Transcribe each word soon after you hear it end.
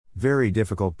Very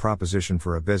difficult proposition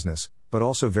for a business, but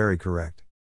also very correct.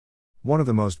 One of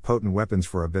the most potent weapons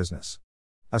for a business.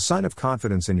 A sign of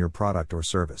confidence in your product or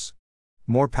service.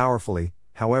 More powerfully,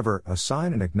 however, a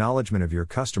sign and acknowledgement of your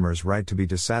customer's right to be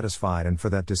dissatisfied and for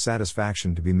that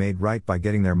dissatisfaction to be made right by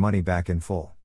getting their money back in full.